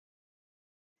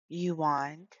You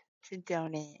want to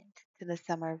donate to the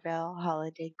Somerville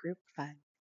Holiday Group Fund.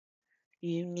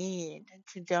 You need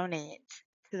to donate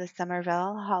to the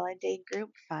Somerville Holiday Group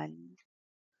Fund.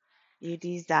 You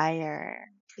desire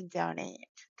to donate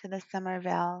to the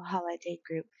Somerville Holiday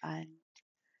Group Fund.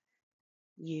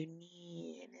 You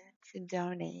need to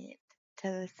donate to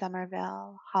the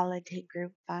Somerville Holiday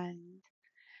Group Fund.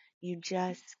 You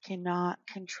just cannot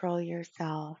control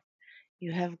yourself.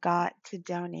 You have got to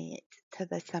donate to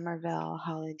the Somerville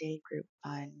Holiday Group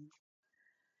Fund.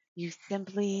 You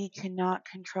simply cannot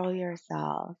control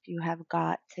yourself. You have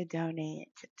got to donate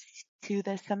to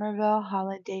the Somerville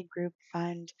Holiday Group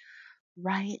Fund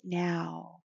right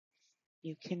now.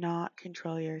 You cannot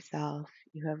control yourself.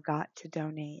 You have got to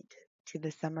donate to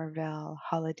the Somerville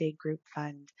Holiday Group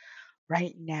Fund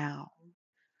right now.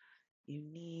 You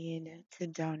need to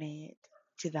donate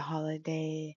to the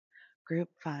Holiday Group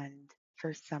Fund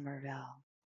for Somerville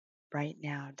right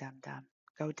now, Dum Dum.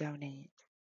 Go donate.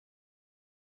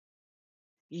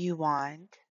 You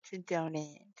want to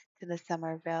donate to the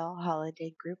Somerville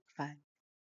Holiday Group Fund.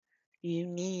 You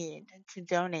need to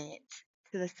donate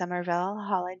to the Somerville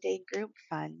Holiday Group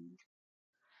Fund.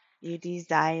 You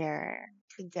desire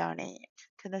to donate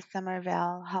to the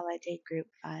Somerville Holiday Group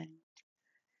Fund.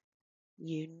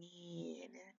 You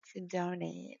need to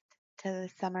donate to the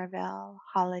Somerville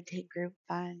Holiday Group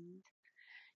Fund.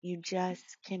 You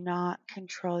just cannot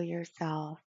control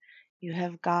yourself. You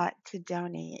have got to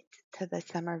donate to the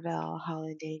Somerville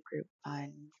Holiday Group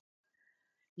Fund.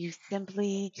 You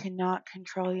simply cannot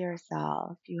control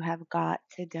yourself. You have got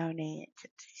to donate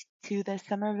to the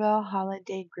Somerville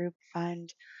Holiday Group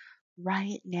Fund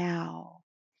right now.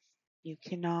 You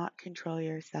cannot control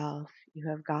yourself. You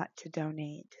have got to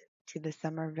donate to the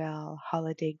Somerville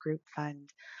Holiday Group Fund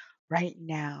right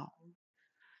now.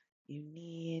 You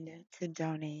need to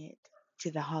donate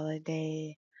to the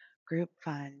Holiday Group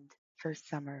Fund for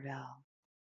Somerville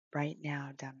right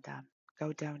now, Dum Dum.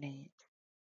 Go donate.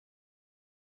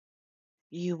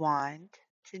 You want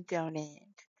to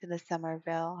donate to the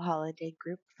Somerville Holiday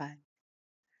Group Fund.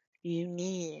 You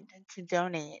need to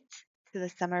donate to the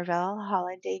Somerville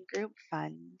Holiday Group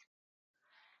Fund.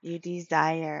 You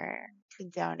desire to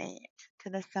donate to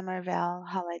the Somerville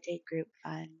Holiday Group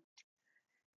Fund.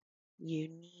 You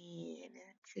need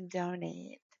to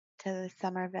donate to the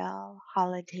Somerville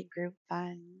Holiday Group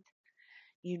Fund.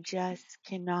 You just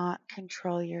cannot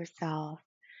control yourself.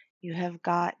 You have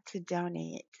got to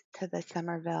donate to the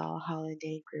Somerville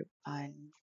Holiday Group Fund.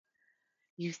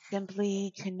 You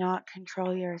simply cannot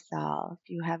control yourself.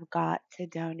 You have got to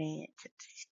donate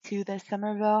to the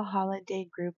Somerville Holiday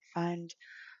Group Fund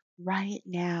right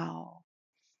now.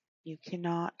 You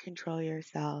cannot control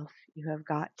yourself. You have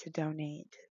got to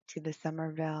donate to the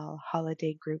Somerville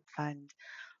Holiday Group Fund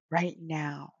right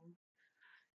now.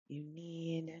 You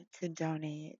need to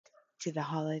donate to the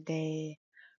Holiday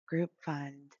Group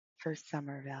Fund for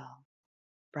Somerville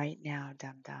right now,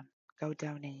 Dum Dum. Go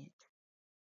donate.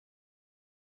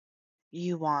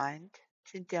 You want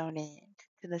to donate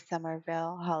to the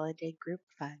Somerville Holiday Group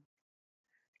Fund.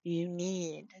 You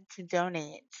need to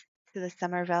donate to the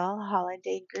Somerville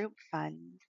Holiday Group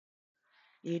Fund.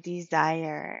 You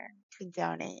desire to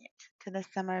donate to the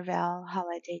Somerville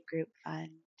Holiday Group Fund.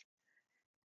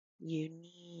 You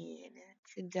need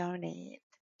to donate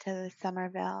to the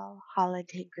Somerville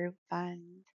Holiday Group Fund.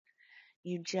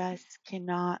 You just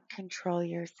cannot control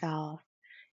yourself.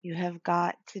 You have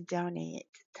got to donate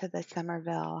to the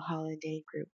Somerville Holiday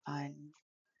Group Fund.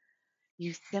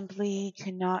 You simply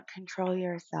cannot control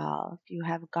yourself. You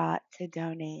have got to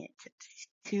donate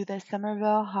to the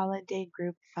Somerville Holiday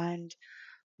Group Fund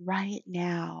right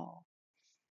now.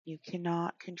 You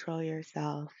cannot control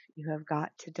yourself. You have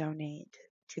got to donate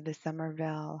to the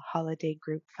Somerville Holiday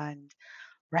Group Fund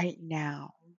right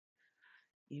now.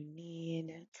 You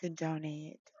need to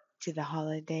donate to the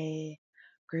Holiday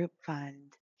Group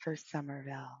Fund for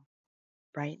Somerville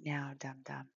right now, Dum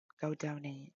Dum. Go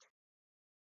donate.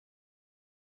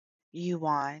 You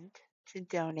want to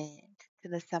donate to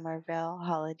the Somerville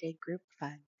Holiday Group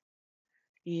Fund.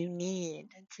 You need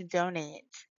to donate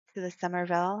to the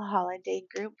Somerville Holiday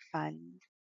Group Fund.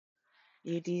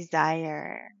 You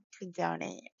desire to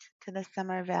donate to the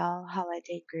Somerville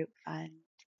Holiday Group Fund.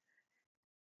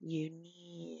 You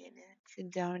need to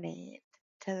donate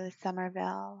to the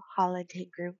Somerville Holiday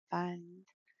Group Fund.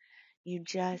 You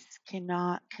just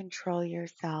cannot control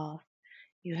yourself.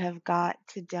 You have got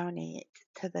to donate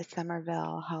to the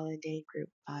Somerville Holiday Group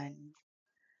Fund.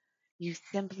 You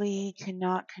simply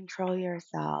cannot control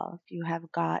yourself. You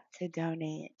have got to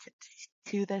donate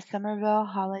to the Somerville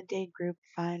Holiday Group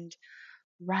Fund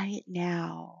right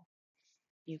now.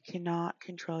 You cannot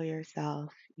control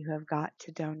yourself. You have got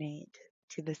to donate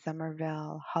to the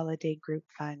Somerville Holiday Group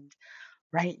Fund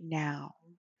right now.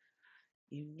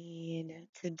 You need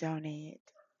to donate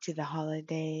to the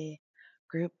Holiday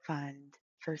Group Fund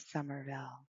for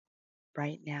Somerville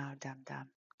right now, Dum Dum.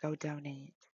 Go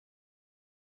donate.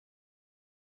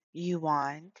 You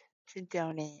want to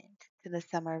donate to the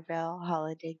Somerville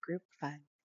Holiday Group Fund.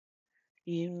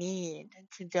 You need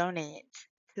to donate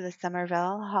to the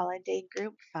Somerville Holiday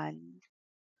Group Fund.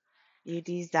 You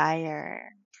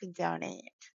desire to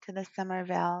donate to the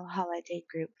Somerville Holiday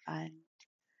Group Fund.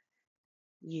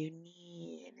 You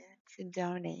need to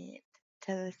donate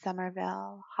to the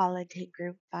Somerville Holiday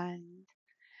Group Fund.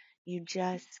 You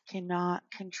just cannot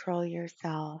control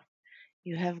yourself.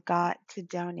 You have got to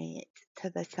donate to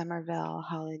the Somerville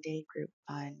Holiday Group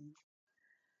Fund.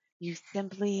 You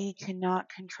simply cannot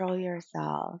control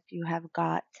yourself. You have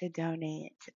got to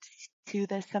donate to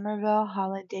the Somerville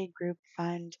Holiday Group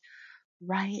Fund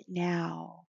right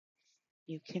now.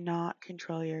 You cannot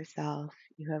control yourself.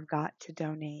 You have got to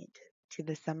donate to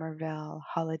the Somerville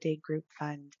Holiday Group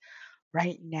Fund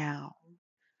right now.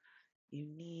 You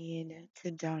need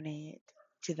to donate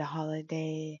to the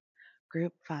Holiday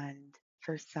Group Fund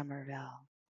for Somerville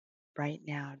right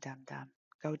now, Dum Dum.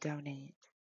 Go donate.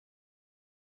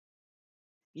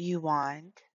 You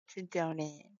want to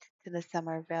donate to the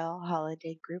Somerville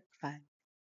Holiday Group Fund.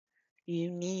 You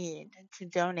need to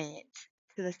donate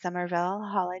to the Somerville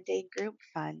Holiday Group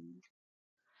Fund.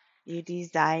 You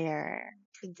desire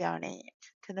to donate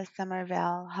to the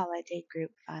Somerville Holiday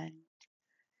Group Fund.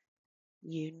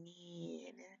 You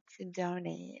need to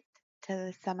donate to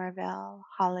the Somerville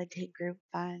Holiday Group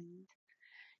Fund.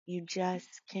 You just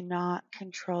cannot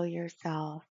control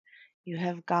yourself. You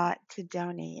have got to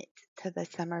donate to the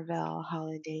Somerville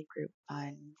Holiday Group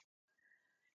Fund.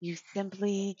 You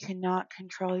simply cannot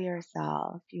control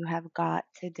yourself. You have got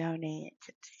to donate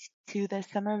to the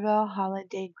Somerville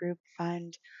Holiday Group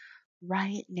Fund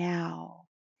right now.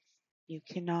 You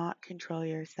cannot control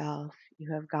yourself.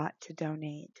 You have got to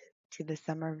donate to the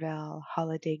Somerville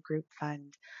Holiday Group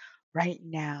Fund right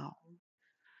now.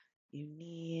 You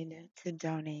need to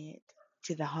donate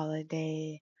to the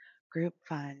Holiday Group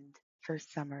Fund for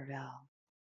Somerville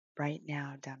right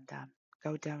now, Dum Dum.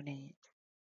 Go donate.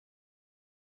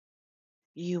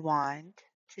 You want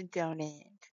to donate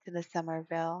to the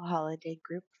Somerville Holiday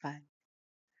Group Fund.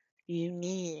 You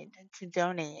need to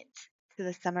donate to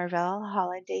the Somerville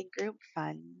Holiday Group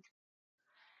Fund.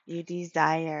 You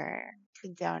desire to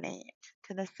donate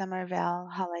to the Somerville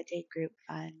Holiday Group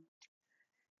Fund.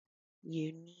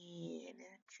 You need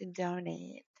to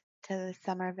donate to the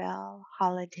Somerville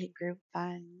Holiday Group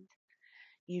Fund.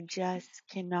 You just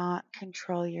cannot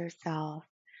control yourself.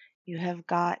 You have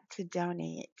got to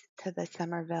donate to the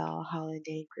Somerville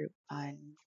Holiday Group Fund.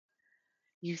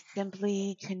 You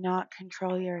simply cannot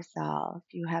control yourself.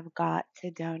 You have got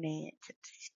to donate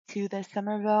to the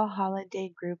Somerville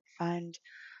Holiday Group Fund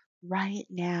right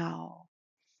now.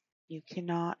 You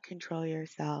cannot control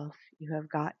yourself. You have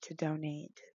got to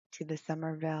donate to the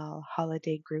Somerville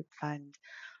Holiday Group Fund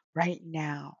right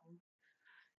now.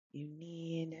 You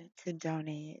need to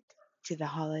donate to the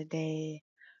Holiday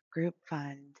Group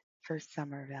Fund for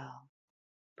Somerville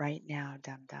right now,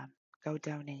 Dum Dum. Go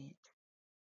donate.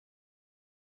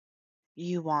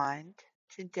 You want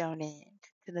to donate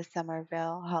to the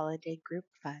Somerville Holiday Group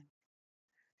Fund.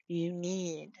 You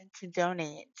need to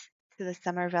donate to the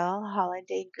Somerville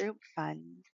Holiday Group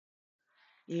Fund.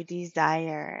 You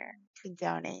desire to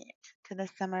donate to the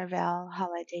Somerville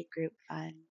Holiday Group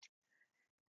Fund.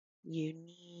 You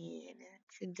need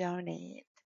to donate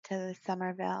to the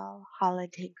Somerville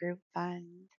Holiday Group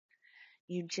Fund.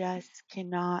 You just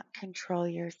cannot control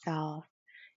yourself.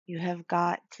 You have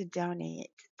got to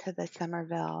donate to the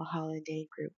Somerville Holiday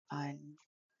Group Fund.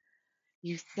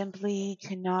 You simply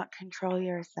cannot control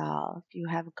yourself. You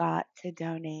have got to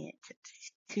donate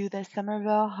to the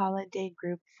Somerville Holiday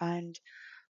Group Fund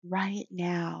right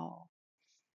now.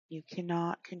 You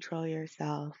cannot control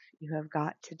yourself. You have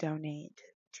got to donate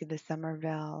to the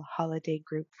Somerville Holiday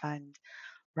Group Fund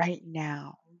right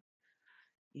now.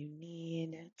 You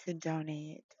need to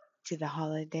donate to the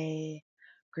Holiday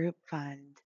Group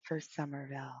Fund for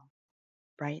Somerville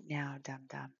right now, Dum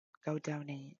Dum. Go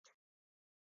donate.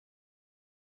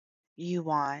 You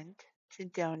want to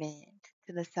donate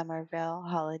to the Somerville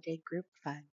Holiday Group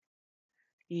Fund.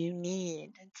 You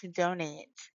need to donate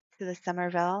to the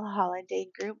Somerville Holiday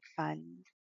Group Fund.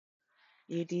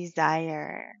 You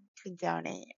desire to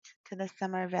donate to the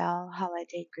Somerville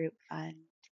Holiday Group Fund.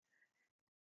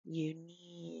 You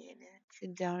need to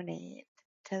donate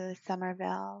to the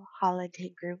Somerville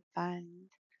Holiday Group Fund.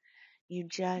 You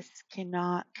just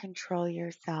cannot control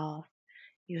yourself.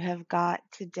 You have got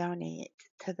to donate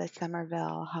to the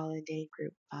Somerville Holiday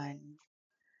Group Fund.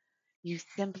 You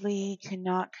simply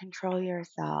cannot control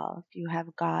yourself. You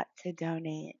have got to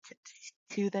donate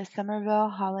to the Somerville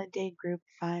Holiday Group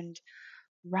Fund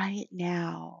right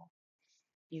now.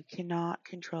 You cannot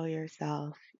control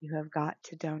yourself. You have got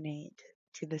to donate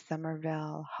to the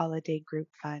Somerville Holiday Group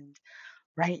Fund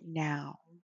right now.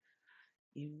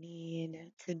 You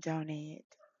need to donate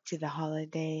to the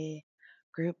Holiday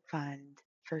Group Fund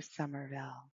for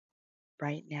Somerville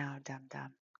right now, Dum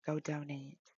Dum. Go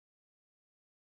donate.